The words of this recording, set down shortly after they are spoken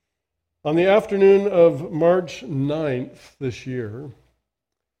On the afternoon of March 9th this year,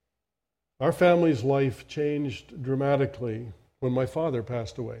 our family's life changed dramatically when my father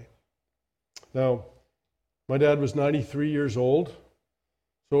passed away. Now, my dad was 93 years old,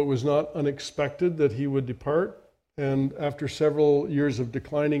 so it was not unexpected that he would depart. And after several years of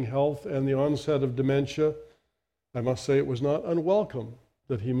declining health and the onset of dementia, I must say it was not unwelcome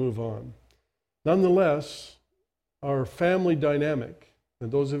that he move on. Nonetheless, our family dynamic,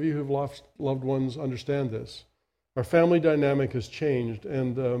 and those of you who've lost loved ones understand this, our family dynamic has changed,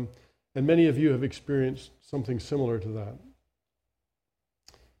 and many of you have experienced something similar to that.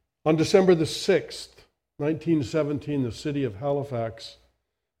 On December the 6th, 1917, the city of Halifax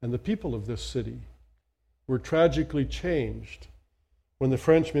and the people of this city were tragically changed when the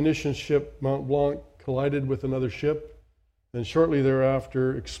French munitions ship Mont Blanc collided with another ship and shortly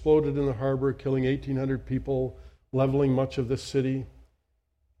thereafter exploded in the harbor, killing 1,800 people, leveling much of this city.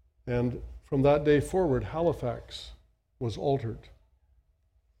 And from that day forward, Halifax was altered.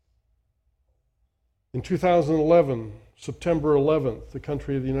 In 2011, September 11th, the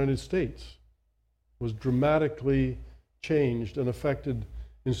country of the United States was dramatically changed and affected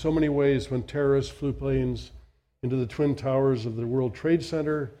in so many ways when terrorists flew planes into the Twin Towers of the World Trade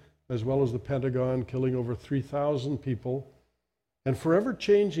Center, as well as the Pentagon, killing over 3,000 people, and forever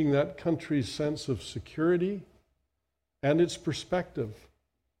changing that country's sense of security and its perspective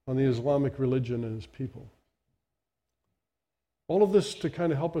on the Islamic religion and its people. All of this to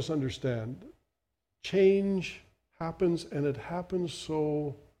kind of help us understand change happens, and it happens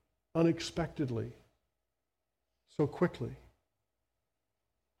so unexpectedly, so quickly.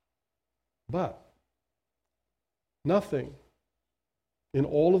 But nothing in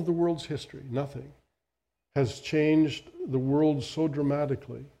all of the world's history, nothing has changed the world so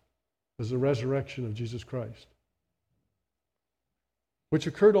dramatically as the resurrection of Jesus Christ, which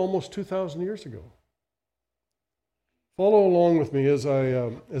occurred almost 2,000 years ago. Follow along with me as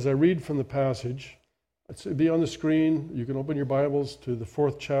I read from the passage. It'll be on the screen. You can open your Bibles to the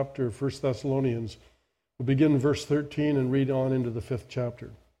 4th chapter of 1 Thessalonians. We'll begin in verse 13 and read on into the 5th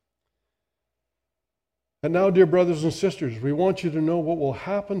chapter. And now, dear brothers and sisters, we want you to know what will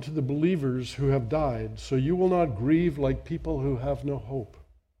happen to the believers who have died, so you will not grieve like people who have no hope.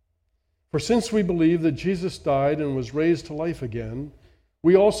 For since we believe that Jesus died and was raised to life again,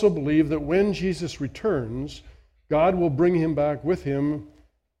 we also believe that when Jesus returns, God will bring him back with him,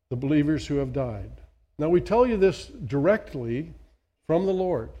 the believers who have died. Now, we tell you this directly from the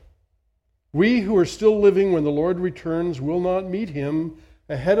Lord. We who are still living when the Lord returns will not meet him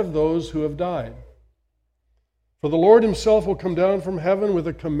ahead of those who have died. For the Lord himself will come down from heaven with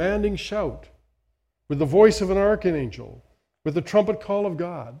a commanding shout, with the voice of an archangel, with the trumpet call of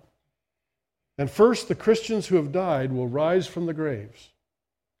God. And first the Christians who have died will rise from the graves.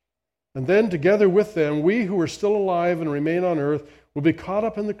 And then together with them, we who are still alive and remain on earth will be caught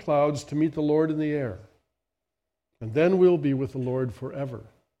up in the clouds to meet the Lord in the air. And then we'll be with the Lord forever.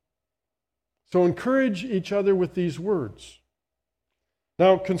 So encourage each other with these words.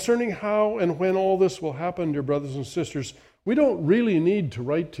 Now, concerning how and when all this will happen, dear brothers and sisters, we don't really need to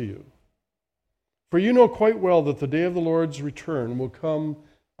write to you. For you know quite well that the day of the Lord's return will come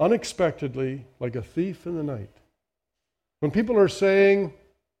unexpectedly like a thief in the night. When people are saying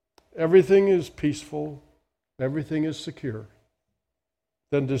everything is peaceful, everything is secure,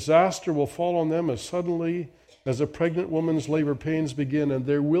 then disaster will fall on them as suddenly as a pregnant woman's labor pains begin, and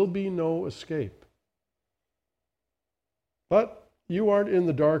there will be no escape. But you aren't in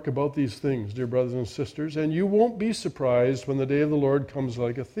the dark about these things, dear brothers and sisters, and you won't be surprised when the day of the Lord comes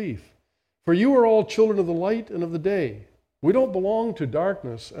like a thief. For you are all children of the light and of the day. We don't belong to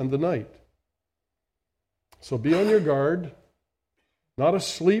darkness and the night. So be on your guard, not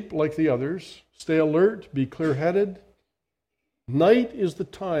asleep like the others. Stay alert, be clear-headed. Night is the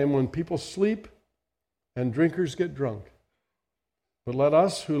time when people sleep and drinkers get drunk. But let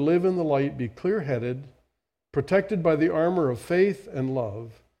us who live in the light be clear-headed, protected by the armor of faith and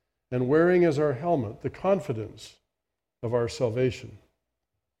love, and wearing as our helmet the confidence of our salvation.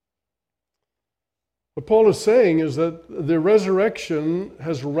 What Paul is saying is that the resurrection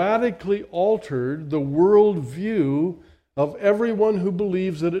has radically altered the worldview of everyone who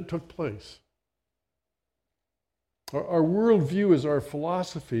believes that it took place. Our worldview is our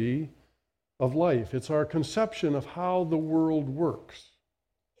philosophy of life. It's our conception of how the world works.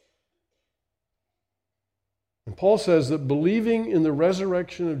 And Paul says that believing in the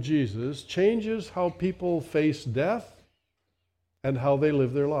resurrection of Jesus changes how people face death and how they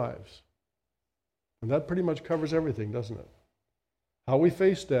live their lives. And that pretty much covers everything, doesn't it? How we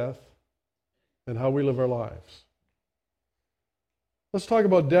face death and how we live our lives. Let's talk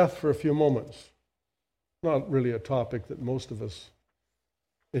about death for a few moments. Not really a topic that most of us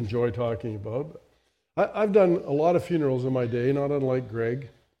enjoy talking about. I've done a lot of funerals in my day, not unlike Greg.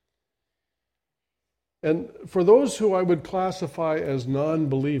 And for those who I would classify as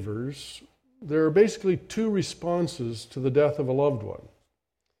non-believers, there are basically two responses to the death of a loved one.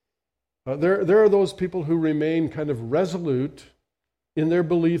 There are those people who remain kind of resolute in their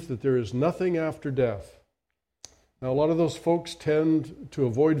belief that there is nothing after death. Now, a lot of those folks tend to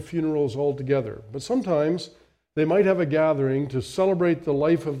avoid funerals altogether, but sometimes they might have a gathering to celebrate the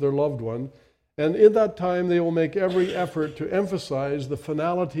life of their loved one, and in that time they will make every effort to emphasize the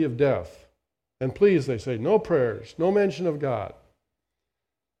finality of death. And please, they say, no prayers, no mention of God.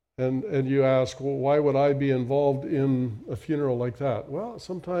 And you ask, well, why would I be involved in a funeral like that? Well,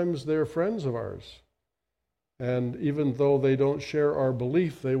 sometimes they're friends of ours. And even though they don't share our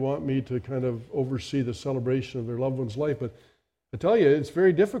belief, they want me to kind of oversee the celebration of their loved one's life. But I tell you, it's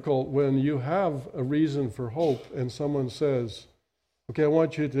very difficult when you have a reason for hope and someone says, okay, I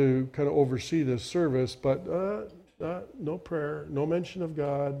want you to kind of oversee this service, but no prayer, no mention of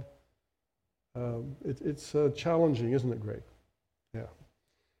God. It's challenging, isn't it, Greg?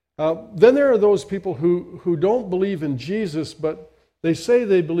 Yeah. Then there are those people who don't believe in Jesus, but they say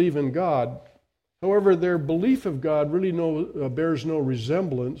they believe in God. However, their belief of God really bears no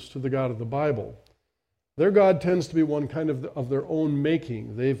resemblance to the God of the Bible. Their God tends to be one kind of their own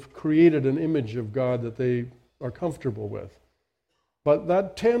making. They've created an image of God that they are comfortable with. But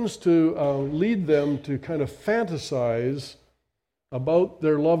that tends to lead them to kind of fantasize about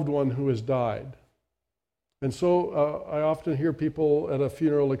their loved one who has died. And so I often hear people at a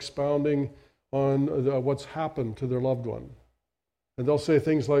funeral expounding on what's happened to their loved one. And they'll say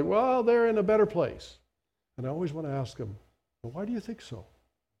things like, well, they're in a better place. And I always want to ask them, well, why do you think so?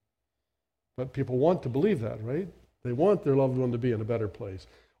 But people want to believe that, right? They want their loved one to be in a better place.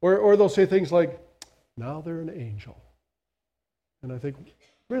 Or they'll say things like, now they're an angel. And I think,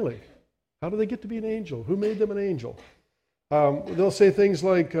 really? How do they get to be an angel? Who made them an angel? They'll say things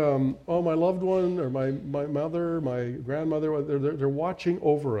like, oh, my loved one or my mother, my grandmother, they're watching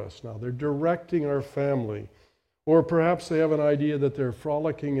over us now. They're directing our family. Or perhaps they have an idea that they're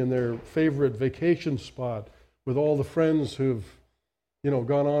frolicking in their favorite vacation spot with all the friends who've,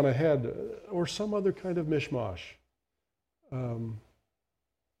 gone on ahead, or some other kind of mishmash. I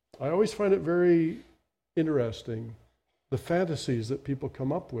always find it very interesting, the fantasies that people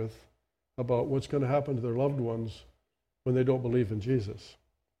come up with about what's going to happen to their loved ones when they don't believe in Jesus.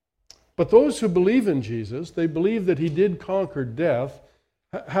 But those who believe in Jesus, they believe that he did conquer death,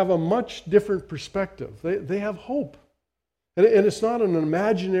 have a much different perspective. They have hope. And it's not an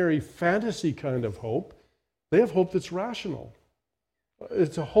imaginary fantasy kind of hope. They have hope that's rational.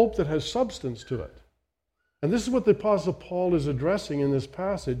 It's a hope that has substance to it. And this is what the Apostle Paul is addressing in this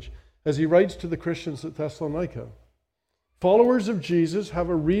passage as he writes to the Christians at Thessalonica. Followers of Jesus have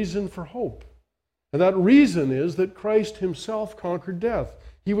a reason for hope. And that reason is that Christ himself conquered death.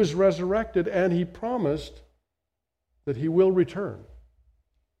 He was resurrected, and he promised that he will return.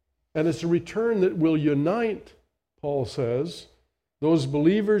 And it's a return that will unite, Paul says, those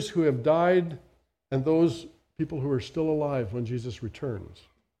believers who have died and those people who are still alive when Jesus returns.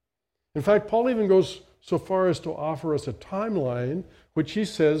 In fact, Paul even goes so far as to offer us a timeline, which he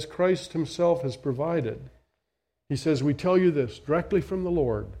says Christ himself has provided. He says, we tell you this directly from the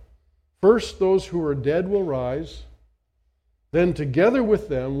Lord. First, those who are dead will rise. Then together with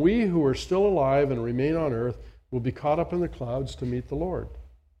them, we who are still alive and remain on earth will be caught up in the clouds to meet the Lord.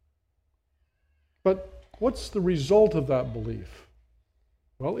 But what's the result of that belief?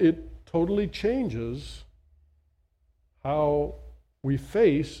 Well, it totally changes how we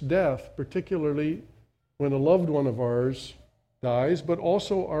face death, particularly when a loved one of ours dies, but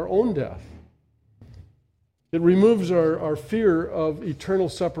also our own death. It removes our fear of eternal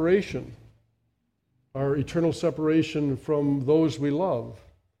separation, our eternal separation from those we love,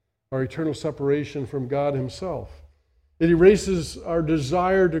 our eternal separation from God himself. It erases our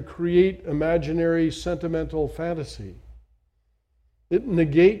desire to create imaginary, sentimental fantasy. It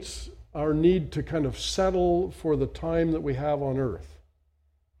negates our need to kind of settle for the time that we have on earth.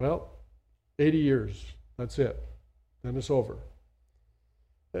 Well, 80 years, that's it. Then it's over.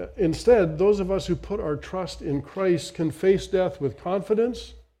 Instead, those of us who put our trust in Christ can face death with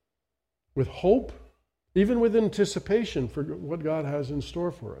confidence, with hope, even with anticipation for what God has in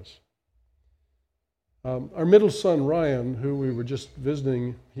store for us. Our middle son, Ryan, who we were just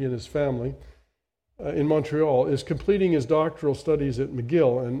visiting, he and his family, in Montreal, is completing his doctoral studies at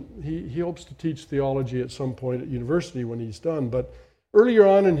McGill, and he hopes to teach theology at some point at university when he's done. But earlier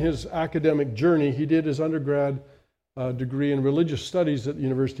on in his academic journey, he did his undergrad a degree in religious studies at the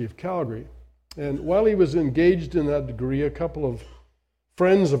University of Calgary. And while he was engaged in that degree, a couple of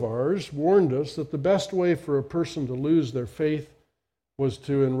friends of ours warned us that the best way for a person to lose their faith was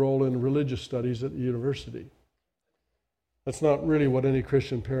to enroll in religious studies at the university. That's not really what any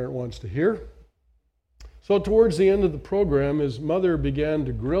Christian parent wants to hear. So towards the end of the program, his mother began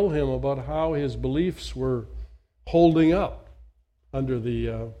to grill him about how his beliefs were holding up under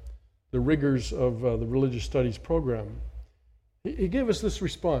the rigors of the religious studies program. He gave us this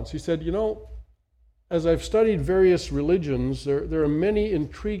response. He said, as I've studied various religions, there are many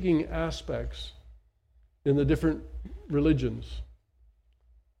intriguing aspects in the different religions.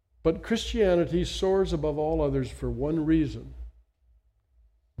 But Christianity soars above all others for one reason.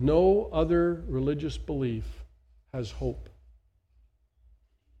 No other religious belief has hope.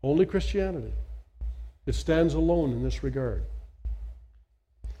 Only Christianity. It stands alone in this regard.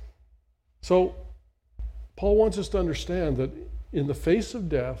 So, Paul wants us to understand that in the face of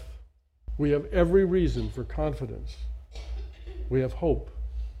death, we have every reason for confidence. We have hope.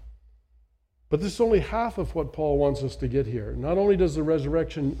 But this is only half of what Paul wants us to get here. Not only does the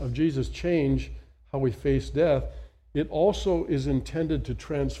resurrection of Jesus change how we face death, it also is intended to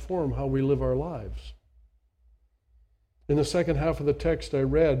transform how we live our lives. In the second half of the text I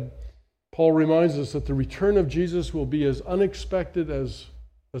read, Paul reminds us that the return of Jesus will be as unexpected as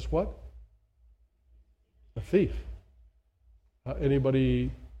what? A thief.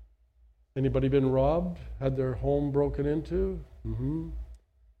 Anybody been robbed? Had their home broken into? Mm-hmm.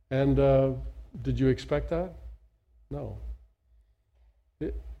 And did you expect that? No.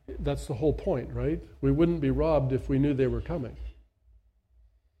 That's the whole point, right? We wouldn't be robbed if we knew they were coming.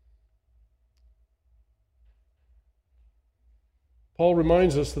 Paul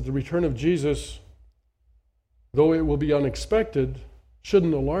reminds us that the return of Jesus, though it will be unexpected,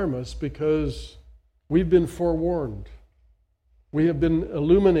 shouldn't alarm us because we've been forewarned. We have been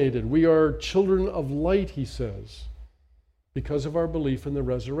illuminated. We are children of light, he says, because of our belief in the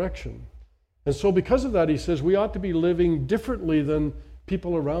resurrection. And so because of that, he says, we ought to be living differently than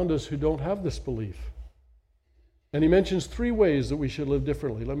people around us who don't have this belief. And he mentions 3 ways that we should live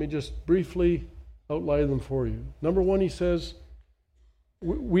differently. Let me just briefly outline them for you. Number 1, he says,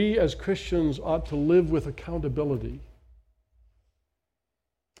 we as Christians ought to live with accountability.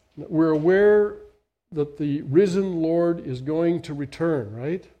 We're aware that the risen Lord is going to return,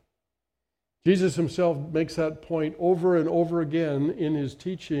 right? Jesus himself makes that point over and over again in his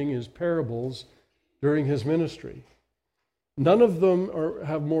teaching, his parables, during his ministry. None of them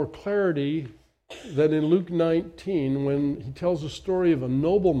have more clarity than in Luke 19 when he tells the story of a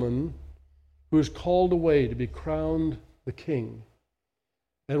nobleman who is called away to be crowned the king.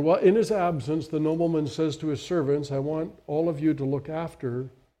 And in his absence, the nobleman says to his servants, I want all of you to look after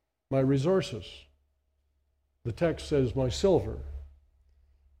my resources. The text says, my silver.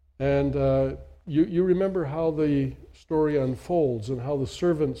 And you remember how the story unfolds and how the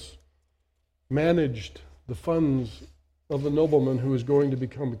servants managed the funds of the nobleman who is going to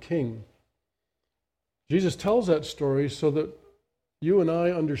become a king. Jesus tells that story so that you and I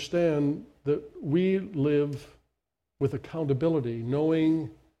understand that we live with accountability, knowing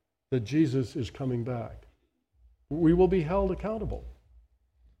that Jesus is coming back. We will be held accountable.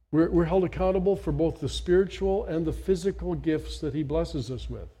 We're held accountable for both the spiritual and the physical gifts that he blesses us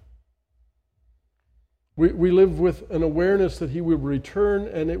with. We live with an awareness that he will return,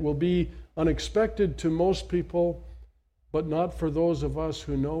 and it will be unexpected to most people, but not for those of us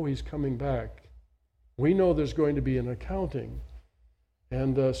who know he's coming back. We know there's going to be an accounting.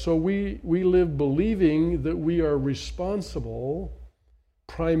 And so we live believing that we are responsible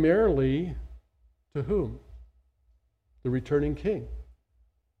primarily to whom? The returning king.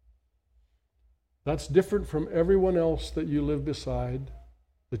 That's different from everyone else that you live beside,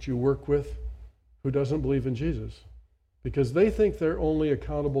 that you work with, who doesn't believe in Jesus. Because they think they're only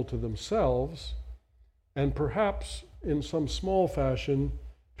accountable to themselves and perhaps in some small fashion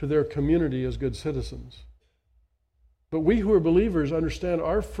to their community as good citizens. But we who are believers understand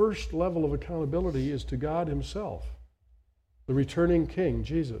our first level of accountability is to God himself, the returning king,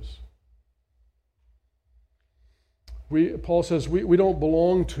 Jesus. Paul says we don't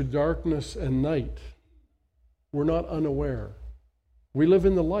belong to darkness and night. We're not unaware. We live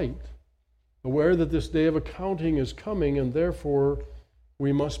in the light, aware that this day of accounting is coming, and therefore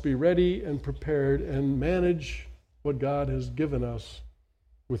we must be ready and prepared and manage what God has given us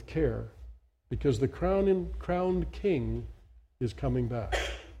with care, because the crowned king is coming back.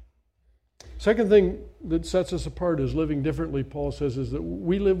 Second thing that sets us apart as living differently, Paul says, is that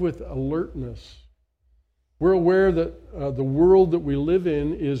we live with alertness. We're aware that the world that we live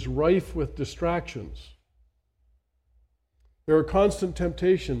in is rife with distractions. There are constant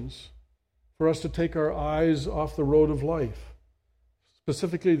temptations for us to take our eyes off the road of life,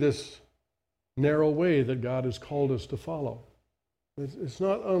 specifically this narrow way that God has called us to follow. It's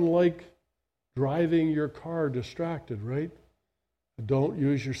not unlike driving your car distracted, right? Don't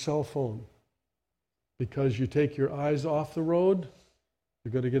use your cell phone. Because you take your eyes off the road,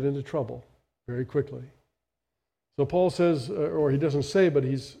 you're going to get into trouble very quickly. So Paul says, or he doesn't say, but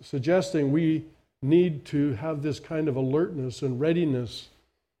he's suggesting we need to have this kind of alertness and readiness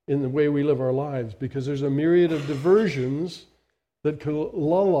in the way we live our lives, because there's a myriad of diversions that can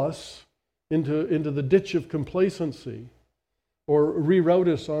lull us into the ditch of complacency or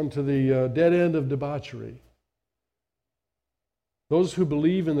reroute us onto the dead end of debauchery. Those who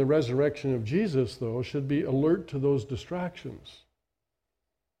believe in the resurrection of Jesus, though, should be alert to those distractions.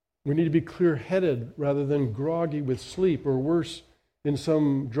 We need to be clear-headed rather than groggy with sleep, or worse, in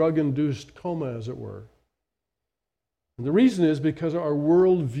some drug-induced coma, as it were. And the reason is because our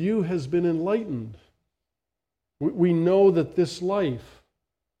worldview has been enlightened. We know that this life,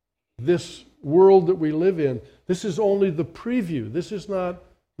 this world that we live in, this is only the preview. This is not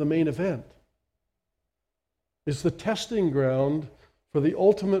the main event. It's the testing ground for the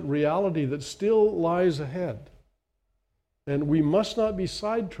ultimate reality that still lies ahead. And we must not be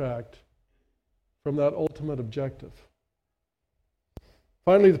sidetracked from that ultimate objective.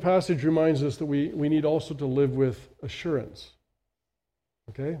 Finally, the passage reminds us that we need also to live with assurance.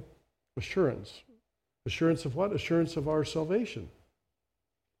 Okay? Assurance. Assurance of what? Assurance of our salvation.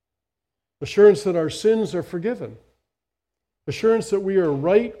 Assurance that our sins are forgiven. Assurance that we are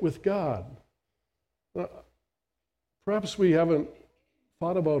right with God. Perhaps we haven't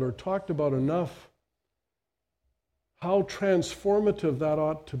thought about or talked about enough how transformative that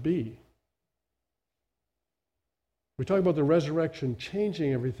ought to be. We talk about the resurrection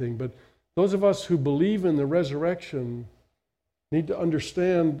changing everything, but those of us who believe in the resurrection need to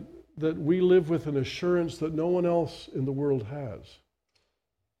understand that we live with an assurance that no one else in the world has.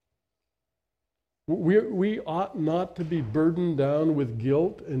 We ought not to be burdened down with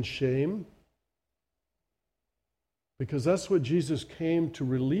guilt and shame, because that's what Jesus came to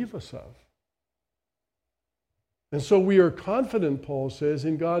relieve us of. And so we are confident, Paul says,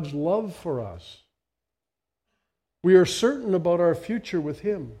 in God's love for us. We are certain about our future with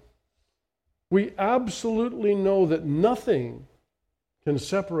Him. We absolutely know that nothing can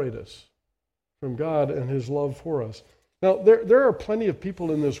separate us from God and His love for us. Now, there are plenty of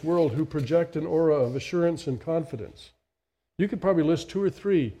people in this world who project an aura of assurance and confidence. You could probably list 2 or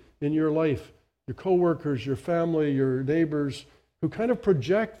 3 in your life, your coworkers, your family, your neighbors, who kind of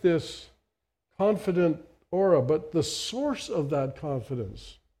project this confident aura, but the source of that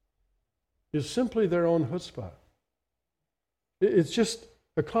confidence is simply their own chutzpah. It's just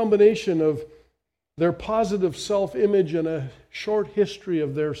a combination of their positive self-image and a short history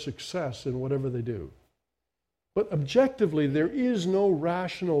of their success in whatever they do. But objectively, there is no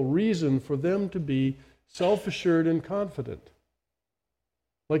rational reason for them to be self-assured and confident.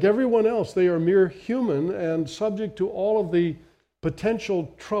 Like everyone else, they are mere human and subject to all of the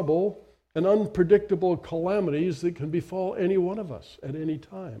potential trouble and unpredictable calamities that can befall any one of us at any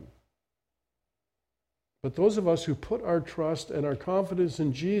time. But those of us who put our trust and our confidence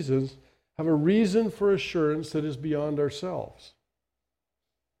in Jesus have a reason for assurance that is beyond ourselves.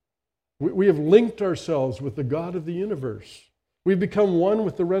 We have linked ourselves with the God of the universe. We've become one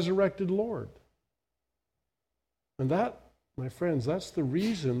with the resurrected Lord. And that, my friends, that's the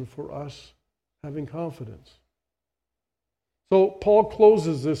reason for us having confidence. So Paul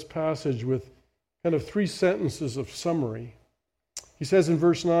closes this passage with kind of 3 sentences of summary. He says in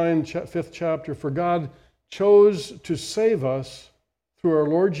verse 9, 5th chapter, "For God chose to save us through our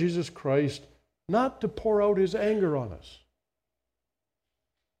Lord Jesus Christ, not to pour out His anger on us."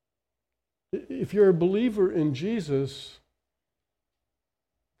 If you're a believer in Jesus,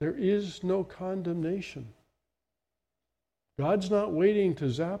 there is no condemnation. God's not waiting to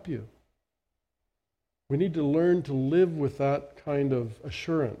zap you. We need to learn to live with that kind of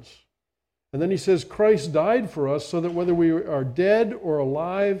assurance. And then he says, Christ died for us so that whether we are dead or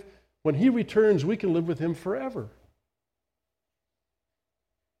alive, when He returns, we can live with Him forever.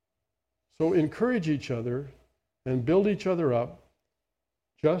 So encourage each other and build each other up,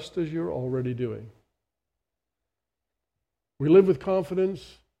 just as you're already doing. We live with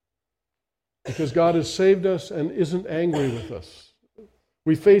confidence because God has saved us and isn't angry with us.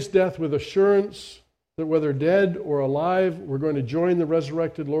 We face death with assurance that whether dead or alive, we're going to join the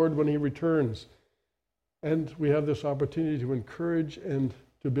resurrected Lord when He returns. And we have this opportunity to encourage and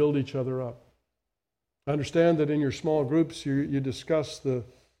to build each other up. I understand that in your small groups you discuss the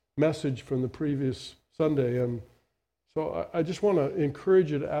message from the previous Sunday, and So I just want to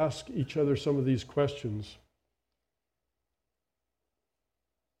encourage you to ask each other some of these questions.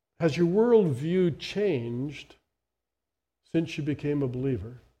 Has your worldview changed since you became a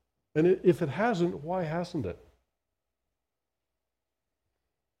believer? And if it hasn't, why hasn't it?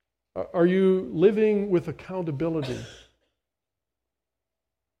 Are you living with accountability?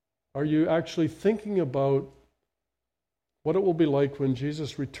 Are you actually thinking about what it will be like when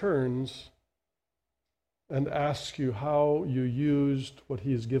Jesus returns and asks you how you used what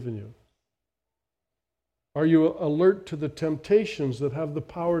he has given you? Are you alert to the temptations that have the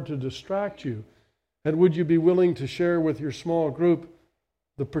power to distract you? And would you be willing to share with your small group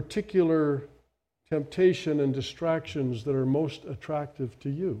the particular temptation and distractions that are most attractive to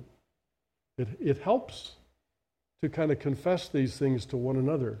you? It helps to kind of confess these things to one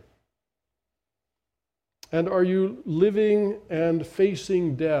another. And are you living and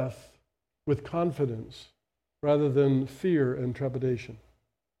facing death with confidence rather than fear and trepidation?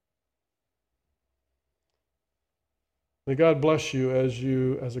 May God bless you,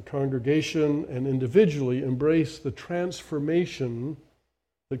 as a congregation and individually, embrace the transformation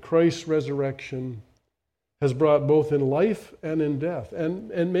that Christ's resurrection has brought both in life and in death. And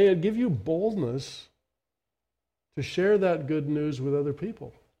may it give you boldness to share that good news with other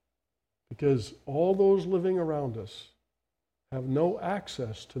people. Because all those living around us have no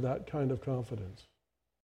access to that kind of confidence.